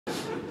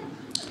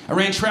I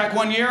ran track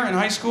 1 year in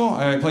high school.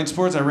 I played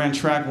sports. I ran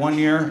track 1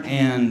 year,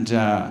 and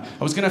I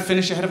was going to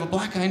finish ahead of a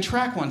black guy in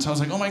track once. I was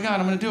like, oh my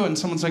God, I'm going to do it. And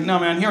someone's like, no,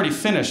 man, he already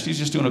finished. He's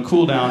just doing a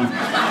cool down lap.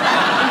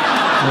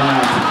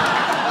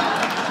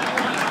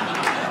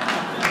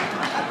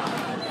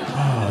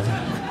 Oh,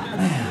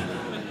 man.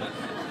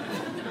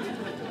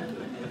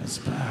 That's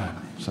bad.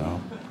 So,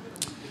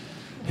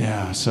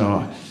 yeah,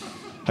 so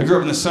I grew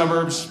up in the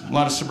suburbs. A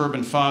lot of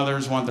suburban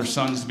fathers want their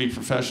sons to be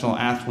professional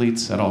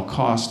athletes at all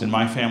costs. In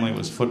my family, it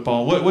was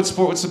football. What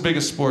sport? What's the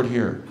biggest sport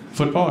here?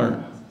 Football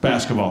or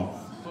basketball?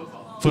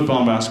 Football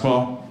and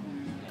basketball.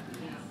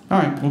 All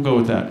right, we'll go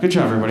with that. Good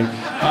job, everybody.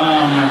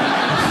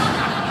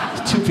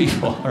 2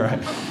 people. All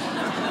right.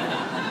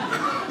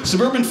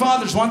 Suburban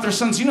fathers want their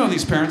sons. You know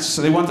these parents.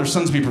 So they want their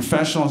sons to be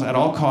professionals at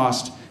all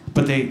costs,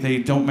 but they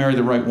don't marry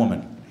the right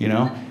woman. You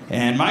know?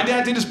 And my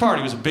dad did his part.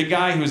 He was a big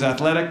guy, he was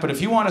athletic, but if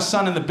you want a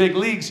son in the big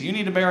leagues, you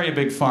need to marry a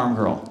big farm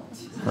girl,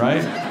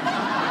 right?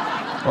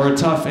 Or a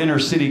tough inner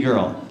city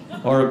girl,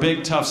 or a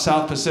big, tough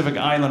South Pacific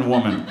Island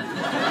woman.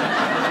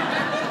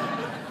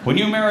 When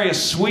you marry a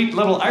sweet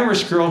little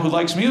Irish girl who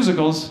likes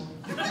musicals,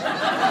 anyway,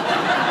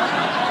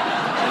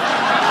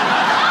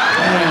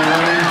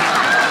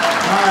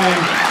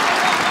 hi.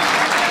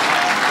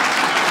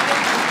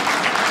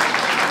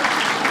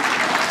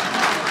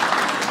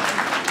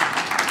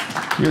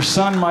 Your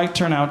son might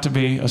turn out to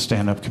be a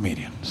stand-up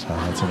comedian, so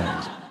that's what it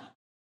is.